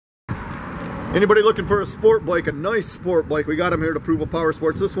Anybody looking for a sport bike, a nice sport bike, we got them here to Approval Power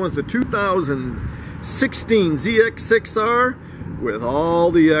Sports. This one's the 2016 ZX6R with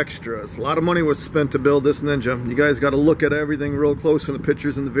all the extras. A lot of money was spent to build this Ninja. You guys got to look at everything real close in the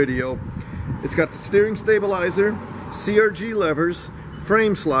pictures in the video. It's got the steering stabilizer, CRG levers,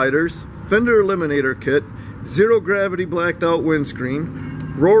 frame sliders, fender eliminator kit, zero gravity blacked out windscreen,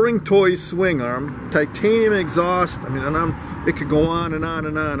 Roaring Toys swing arm, titanium exhaust. I mean, it could go on and on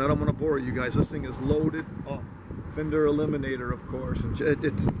and on. I don't want to bore you guys. This thing is loaded up. Fender eliminator, of course. And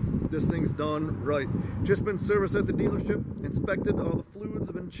this thing's done right. Just been serviced at the dealership, inspected. All the fluids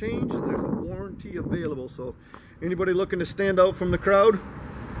have been changed, and there's a warranty available. So anybody looking to stand out from the crowd,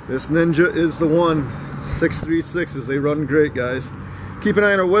 this Ninja is the one. 636s, they run great, guys. Keep an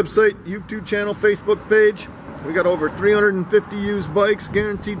eye on our website, YouTube channel, Facebook page. We got over 350 used bikes,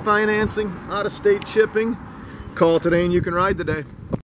 guaranteed financing, out-of-state shipping. Call today and you can ride today.